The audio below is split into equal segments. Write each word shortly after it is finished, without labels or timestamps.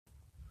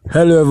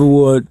Hello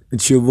everyone,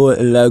 it's your boy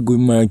Elagu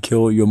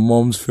Michael, your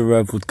mom's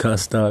favorite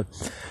podcaster.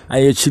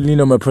 And you're chilling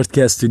on my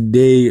podcast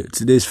today.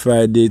 Today's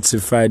Friday, it's a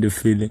Friday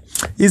feeling.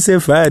 It's a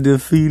Friday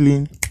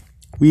feeling.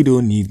 We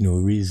don't need no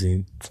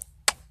reason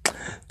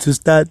to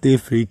start a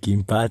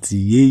freaking party.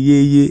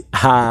 Yeah.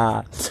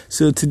 Ha!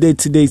 So today,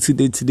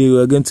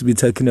 we're going to be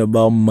talking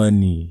about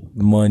money,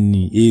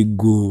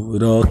 ego,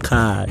 raw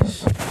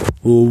cash.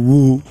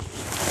 Oh,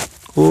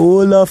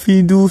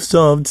 laughing, do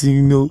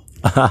something, no.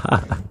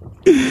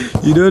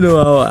 You don't know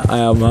how I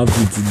am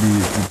happy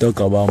today to talk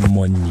about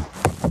money.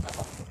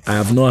 I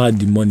have not had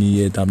the money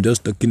yet. I'm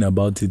just talking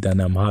about it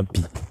and I'm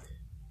happy.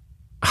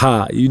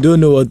 You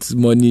don't know what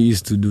money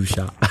is to do,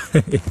 Sha.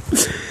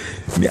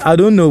 I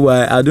don't know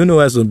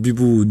why some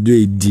people would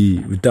do a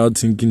deal without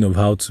thinking of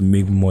how to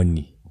make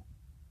money,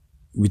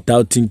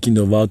 without thinking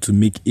of how to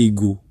make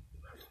ego,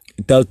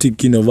 without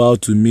thinking of how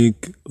to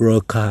make raw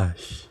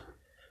cash,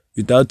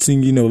 without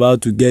thinking of how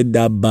to get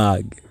that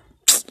bag.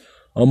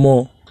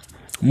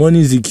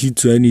 Money is the key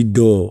to any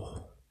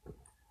door.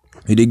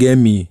 You dey get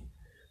me?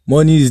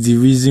 Money is the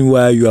reason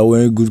why you are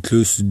wearing good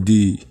clothes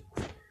today.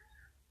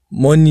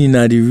 Money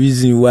na the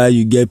reason why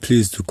you get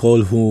place to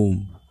call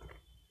home.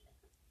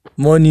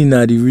 Money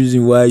na the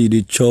reason why you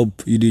dey chop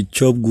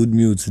good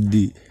meal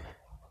today.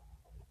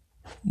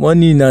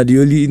 Money na the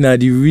only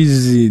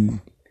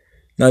reason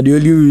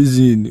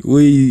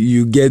why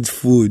you get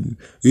food,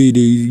 where you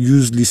dey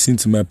use listen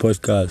to my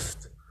podcast.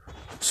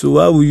 So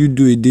why will you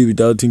do a day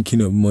without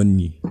thinking of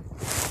money?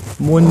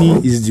 Money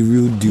is the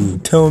real deal.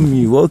 Tell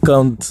me,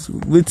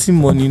 wetin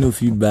money no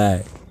fit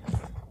buy?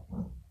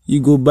 You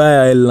go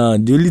buy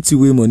island. The only thing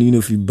wey money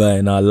no fit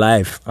buy na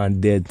life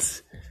and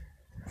death.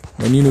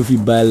 Money no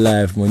fit buy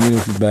life, money no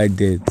fit buy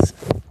death.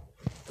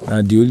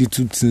 Na the only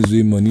two things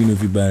wey money no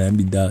fit buy na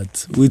be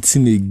that.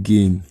 Wetin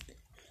again?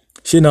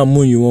 Shey na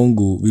moon you wan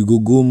go? We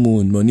go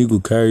moon. Money go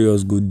carry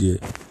us go there.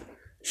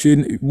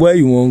 Shey where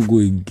you wan go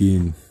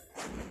again?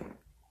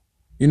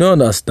 You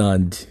don't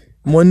understand.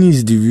 Money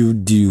is the real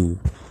deal.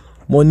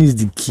 Money is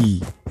the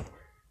key.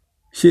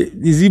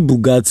 Is it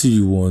Bugatti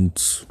you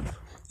want?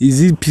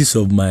 Is it peace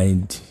of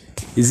mind?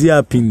 Is it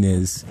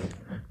happiness?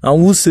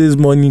 And who says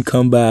money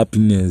can't buy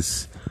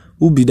happiness?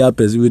 Who be that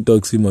person who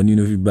talks say money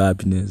no fit buy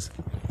happiness?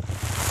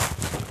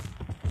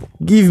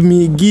 Give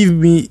me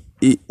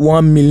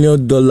 $1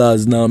 million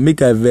now.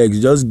 Make I vex.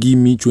 Just give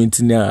me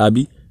 20 naira,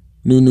 abi?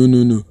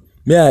 No.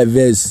 May I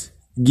vex?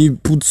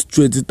 Put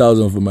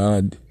 20,000 for my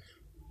hand.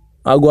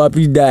 I go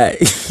happy die.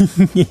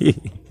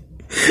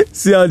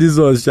 See how this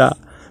was, Sha.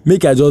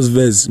 Make I just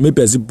vex. Make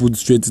person put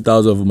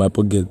 20,000 for my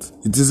pocket.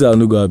 It is I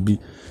no go happy.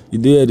 You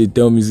dey they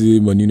tell me say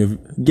money no.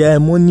 Yeah,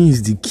 money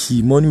is the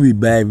key. Money will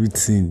buy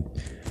everything.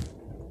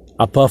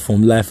 Apart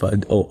from life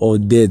or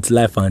death,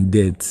 life and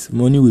death.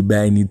 Money will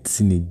buy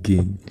anything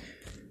again.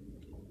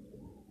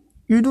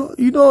 You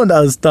don't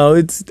understand.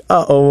 It's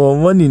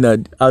money na,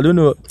 I don't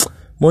know.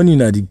 Money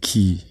na the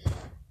key.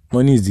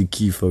 Money is the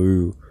key for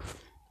real.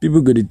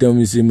 People go to tell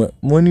me, say,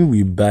 money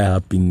will buy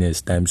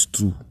happiness times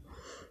 2.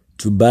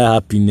 To buy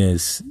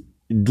happiness,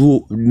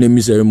 do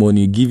naming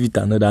ceremony, give it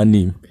another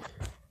name.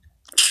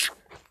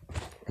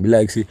 Be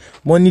like, say,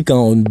 money can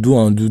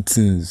undo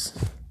things.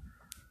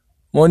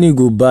 Money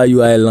go buy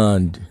you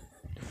island.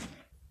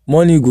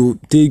 Money go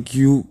take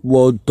you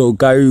world tour,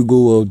 carry you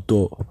go world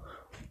tour.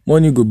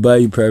 Money go buy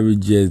you private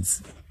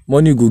jets.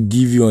 Money go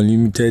give you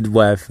unlimited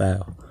Wi-Fi.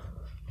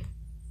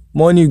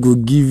 Money go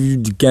give you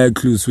the kind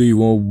of clothes where you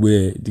want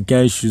wear, the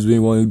kind of shoes where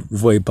you want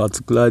for a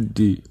particular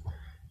day.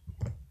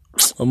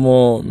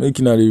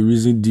 Making out the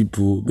reason deep,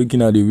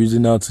 making out the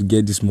reason how to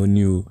get this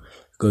money,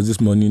 because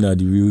this money na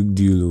the real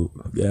deal.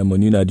 Yeah,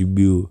 money na the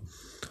bill.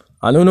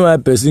 I don't know why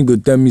person go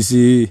tell me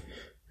say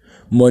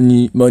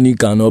money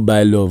cannot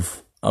buy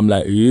love. I'm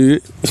like, yeah.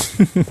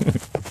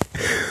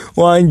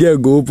 One girl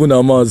go open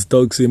her mouth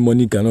talk say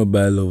money cannot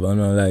buy love,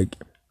 and I'm like,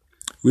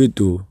 wait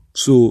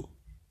so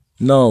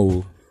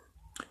now.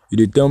 You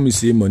dey tell me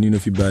say money no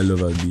fit buy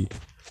love, abi?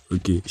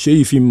 Okay, shey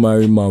you fit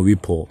marry man wey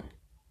poor?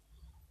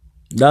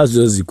 That's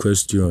just the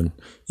question.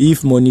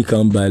 If money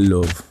can't buy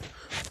love,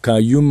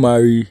 can you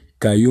marry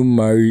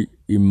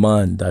a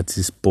man that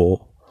is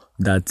poor,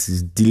 that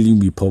is dealing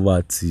with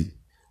poverty?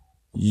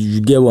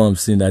 You get what I'm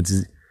saying? That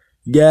is,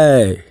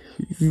 yeah.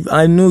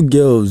 I know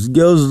girls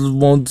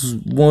want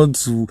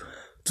to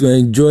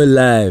enjoy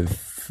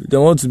life. They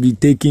want to be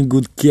taken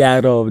good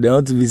care of. They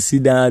want to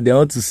sit down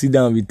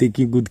and be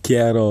taken good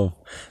care of.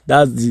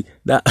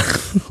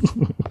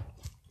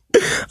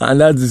 And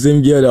that's the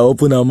same girl that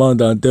open her mouth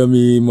and tell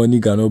me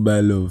money cannot buy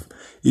love.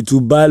 It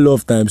will buy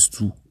love times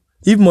 2.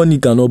 If money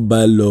cannot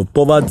buy love,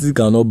 poverty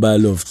cannot buy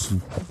love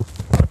too.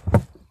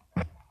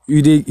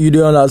 You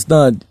dey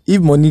understand?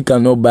 If money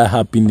cannot buy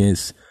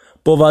happiness,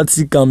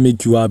 poverty can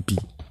make you happy.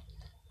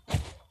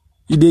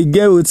 You dey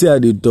get wetin I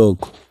dey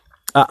talk?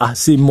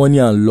 Say money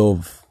and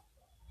love.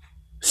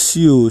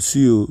 See you.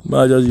 May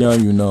I just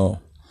yarn you now?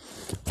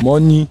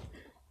 Money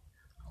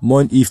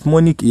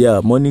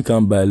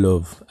can buy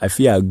love. I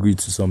feel agree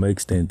to some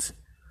extent.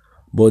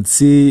 But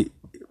say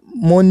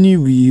money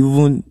will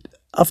even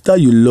after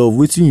you love,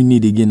 wetin you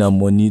need again na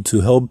money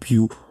to help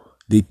you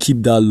dey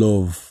keep that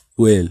love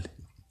well.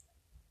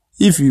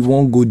 If you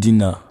wan go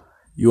dinner,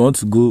 you want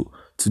to go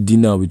to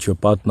dinner with your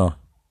partner,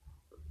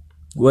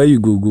 where you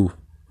go?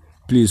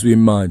 Place wey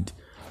mad,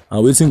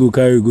 and wetin go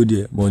carry you go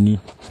there? Money.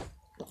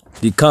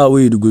 The car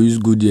wey you go use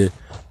go there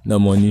na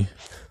money.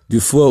 The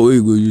fuel wey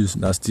you go use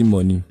na still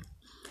money.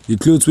 The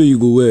clothes wey you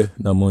go wear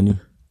na money.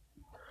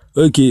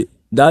 Okay,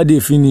 that day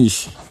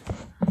finish,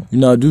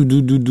 una do,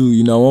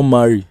 una wan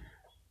marry.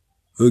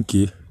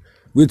 Okay,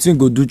 wetin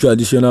go do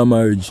traditional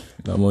marriage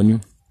na money.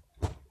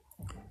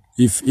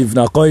 If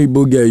na con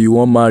Igbo girl you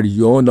wan marry,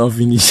 your own don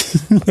finish.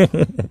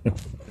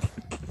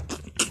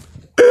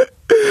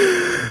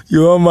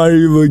 You wan marry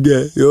Igbo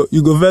girl,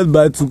 you go first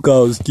buy 2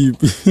 cows keep.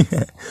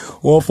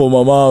 One for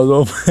mama house,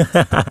 one.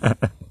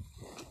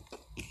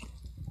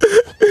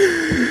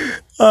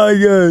 Oh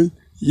God,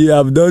 you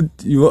have done.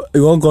 You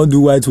wan come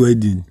do white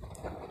wedding.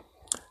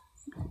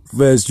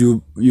 First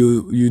you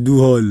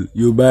do all,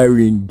 you buy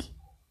ring.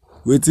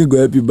 Wetin go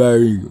help you buy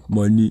ring?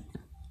 Money.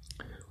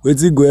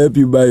 Wetin go help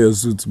you buy your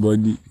suit?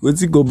 Money.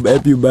 Wetin go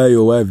help you buy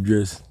your wife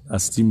dress? Na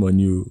still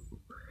money o.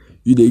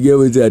 You dey get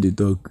wetin I dey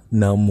talk?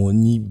 Na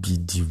money be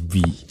the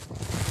way.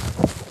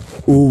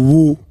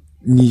 Owo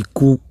ni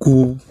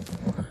koko.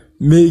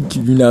 Make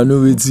una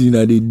know wetin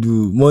una dey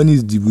do. Money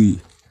is the way.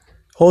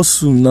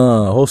 Hustle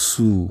now,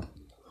 hustle.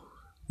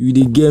 You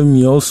dey get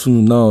me? Hustle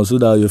now so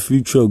that your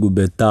future go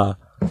better.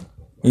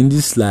 In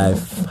this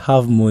life,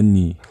 have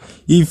money.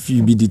 If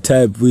you be the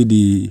type wey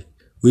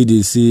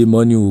dey say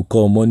money will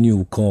come, and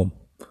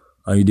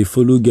you dey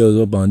follow girls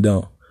up and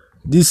down,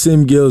 these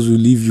same girls will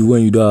leave you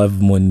when you don't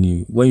have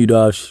money. When you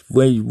don't have,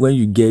 when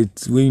you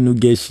no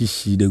get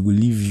shishi, they go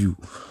leave you.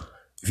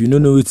 If you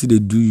don't know wetin dey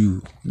do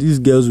you, these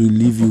girls will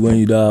leave you when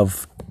you don't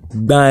have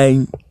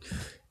bang.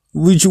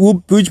 Which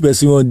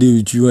person wan dey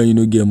with you when you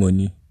no get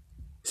money?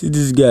 See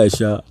this guy,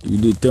 sha, you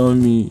dey tell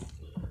me.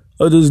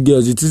 All those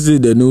girls, you think say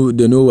they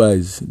know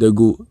wise. They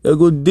go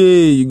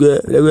dey, they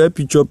go help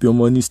you chop your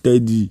money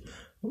steady.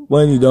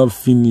 When you don't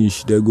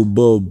finish, they go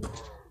bob.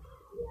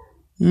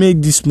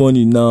 Make this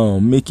money now,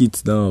 make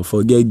it now.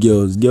 Forget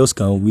girls. Girls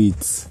can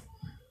wait.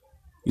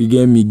 You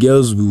get me?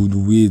 Girls would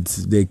wait.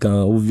 They can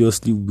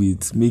obviously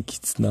wait. Make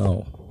it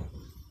now.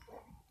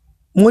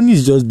 Money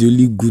is just the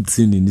only good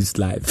thing in this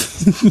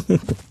life.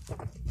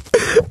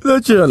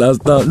 Don't you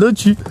understand?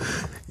 Don't you?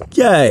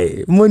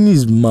 Yeah, money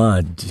is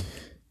mad.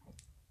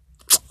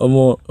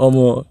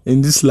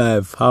 In this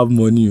life, have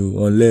money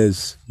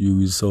unless you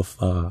will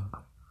suffer.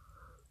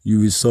 You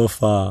will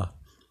suffer.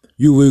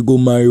 You will go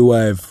marry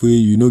wife where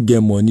you no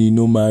get money,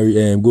 no marry,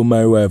 go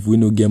marry wife we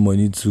no get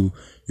money too.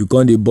 You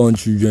can't dey born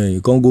children,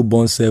 you can't go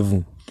born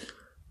 7.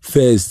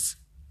 First,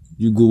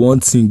 you go one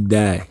thing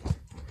die.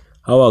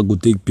 How I go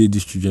take pay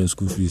these children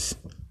school fees?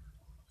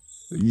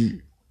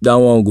 That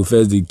one go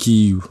first dey kill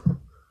you.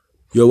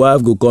 Your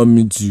wife go come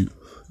meet you.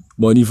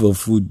 Money for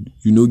food,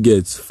 you no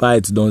get.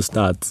 Fight don't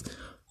start.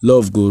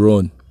 Love go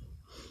run.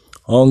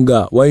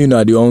 Hunger, when you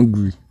not the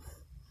hungry,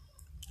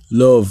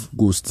 love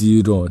go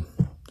still run.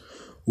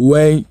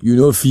 When you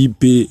no fit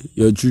pay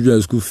your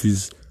children school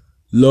fees,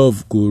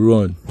 love go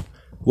run.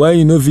 When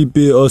you no fit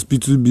pay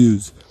hospital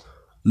bills,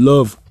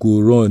 love go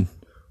run.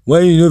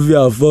 When you no fit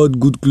afford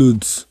good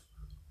clothes,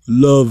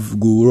 love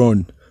go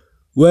run.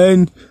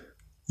 When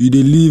you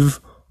dey live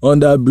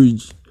under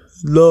bridge,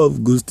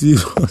 love go still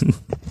run.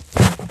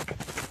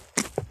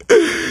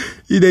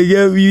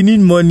 You need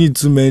money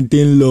to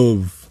maintain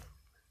love.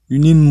 You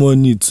need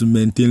money to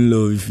maintain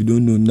love. If you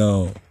don't know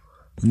now,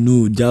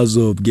 no, jazz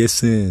up, get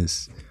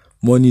sense.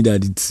 Money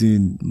that it's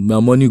in. My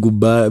money go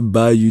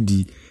buy you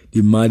the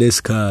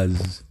maddest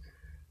cars,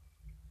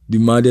 the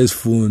maddest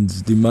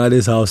phones, the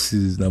maddest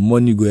houses. Now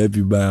money go help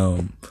you buy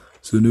them.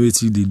 So know what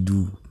they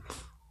do.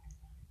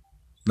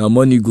 Now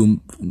money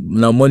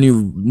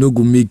no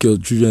go make your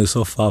children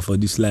suffer for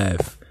this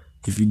life.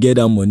 If you get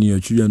that money, your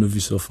children no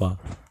fit suffer.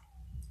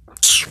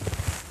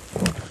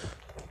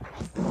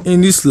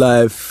 In this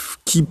life,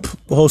 keep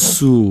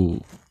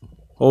hustle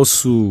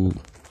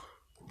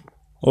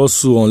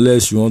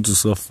unless you want to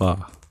suffer.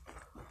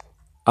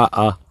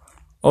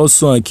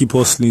 Also, and keep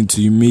hustling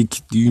till you make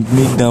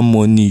that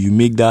money, you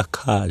make that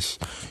cash,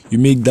 you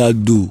make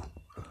that dough.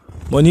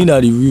 Money na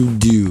the real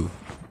deal.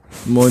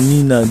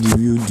 Money na the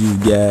real deal,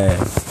 guy.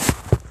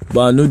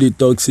 But I know they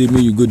talk say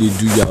make you go dey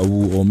do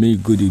Yahoo, or make you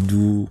go dey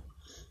do,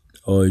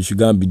 or you should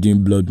go and be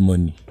doing blood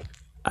money.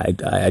 I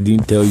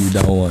didn't tell you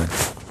that one.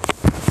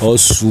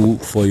 Hustle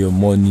for your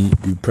money.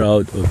 Be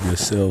proud of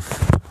yourself.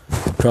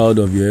 Be proud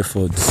of your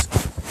efforts.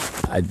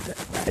 I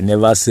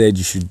never said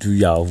you should do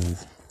Yahoo,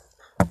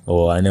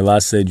 or I never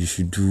said you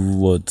should do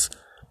what?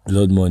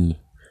 Blood money.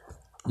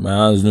 My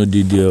hands no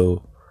dey there.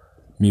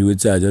 Me wait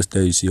till I just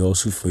tell you, say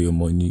hustle for your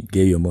money,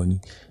 get your money.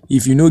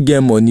 If you no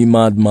get money,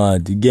 mad,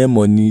 you get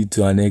money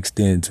to an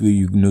extent where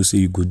you know say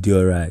you go dey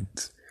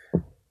alright.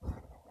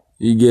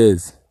 You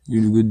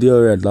go dey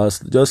alright.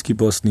 Just keep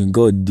hustling.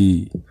 God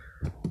dey.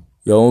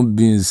 Your own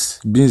beans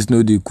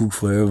no dey cook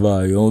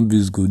forever. Your own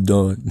beans go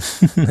done.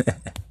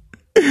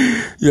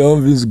 Your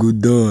own beans go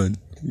done.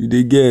 You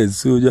dey get,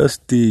 so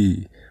just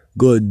stay.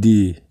 God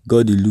dey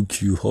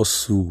look you,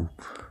 hustle,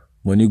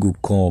 money go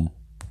come.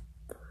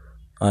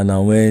 And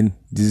now when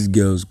these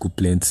girls go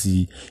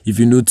plenty, if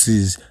you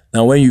notice,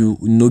 now when you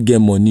no get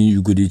money,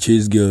 you go dey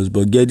chase girls,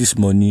 but get this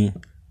money,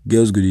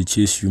 girls go dey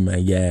chase you,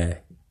 my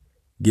guy.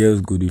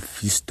 Girls go dey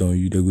feast on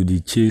you, they go dey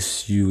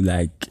chase you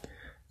like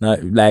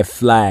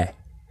fly.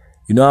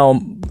 You know how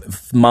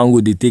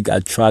mango they take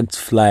attract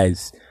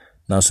flies.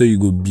 Now so you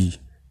go be.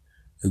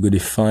 They go dey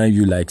find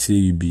you like say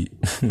you be.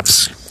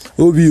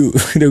 Obi,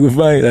 they go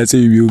find you like say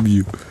you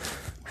be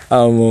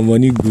Obi.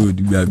 Money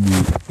good,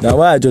 baby. Now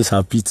why I just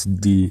happy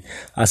today?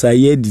 As I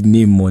hear the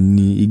name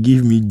Money, it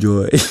give me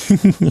joy.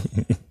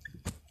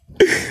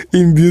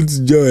 It builds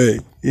joy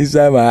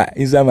inside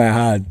my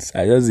heart.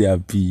 I just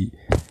happy.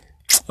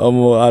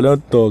 I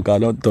don't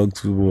talk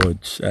too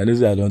much. I don't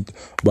say I don't,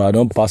 but I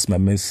don't pass my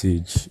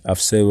message. I've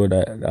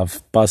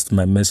passed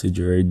my message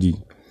already.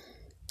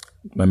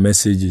 My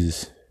message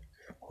is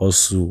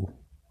also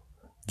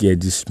get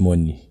this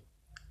money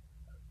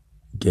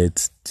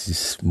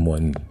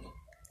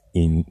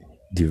in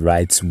the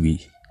right way.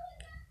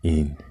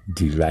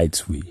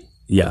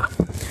 Yeah,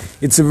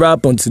 it's a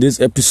wrap on today's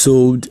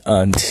episode,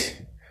 and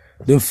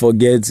don't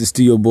forget, it's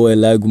still your boy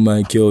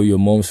Moneyyyy, your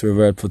mom's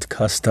favorite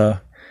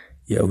podcaster.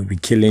 Yeah, we'll be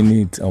killing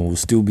it, and we'll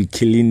still be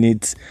killing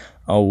it,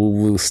 and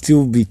we will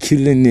still be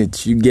killing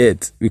it, you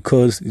get,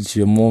 because it's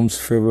your mom's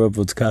favorite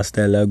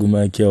podcaster,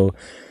 Moneyyyy.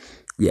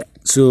 Yeah,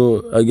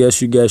 so I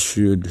guess you guys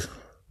should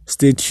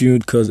stay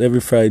tuned, because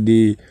every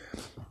Friday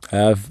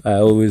I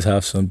always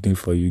have something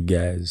for you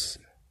guys.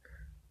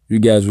 You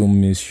guys won't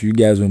miss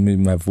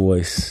my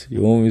voice.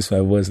 You won't miss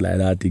my voice like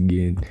that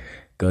again,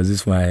 because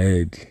it's my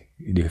head.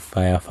 The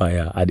fire,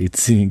 I dey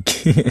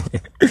think.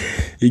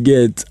 You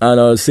get, and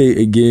I'll say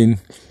again,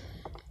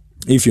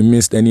 if you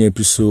missed any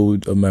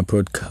episode of my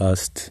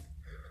podcast,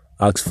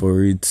 ask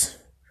for it.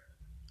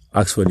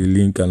 Ask for the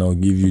link, and I'll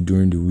give you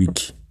during the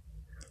week.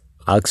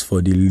 Ask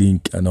for the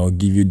link, and I'll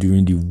give you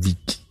during the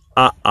week.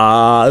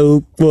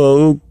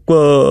 Ukpo.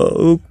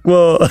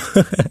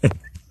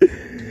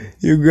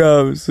 You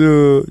grab,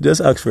 so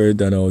just ask for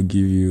it, and I'll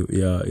give you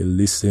a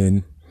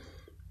listen.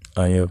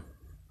 And yeah,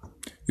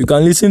 you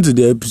can listen to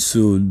the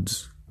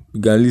episodes.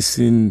 You can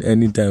listen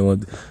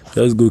anytime.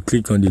 Just go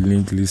click on the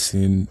link,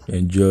 listen,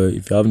 enjoy.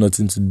 If you have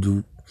nothing to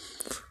do,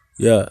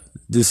 yeah,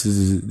 this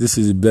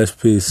is the best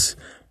place.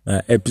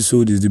 My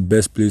episode is the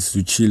best place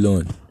to chill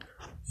on.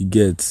 You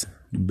get,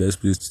 the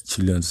best place to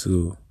chill on.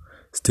 So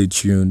stay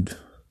tuned.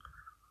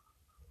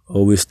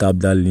 Always tap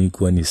that link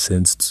when it's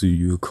sent to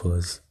you,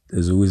 cause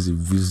there's always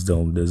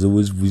wisdom. There's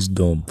always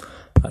wisdom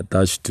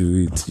attached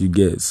to it. You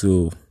get,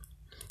 so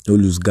don't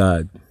lose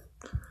guard.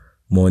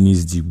 Money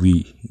is the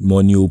way.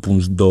 Money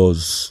opens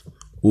doors.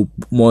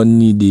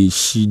 Money they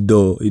shut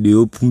door. They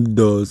open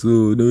doors. So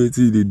no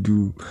matter they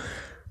do.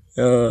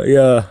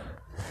 Yeah.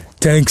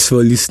 Thanks for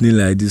listening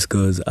like this,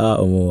 cause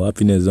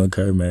happiness don't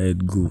carry my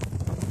head go.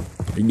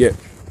 You get.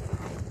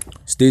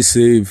 Stay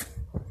safe.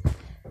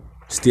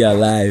 Stay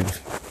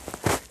alive.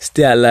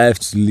 Stay alive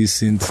to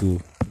listen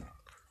to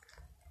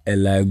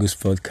Elago's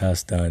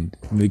podcast, and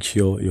make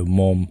sure your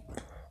mom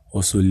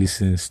also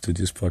listens to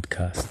this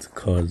podcast,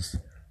 cause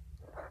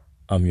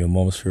I'm your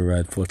mom's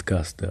favorite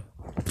podcaster.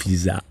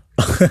 Peace out.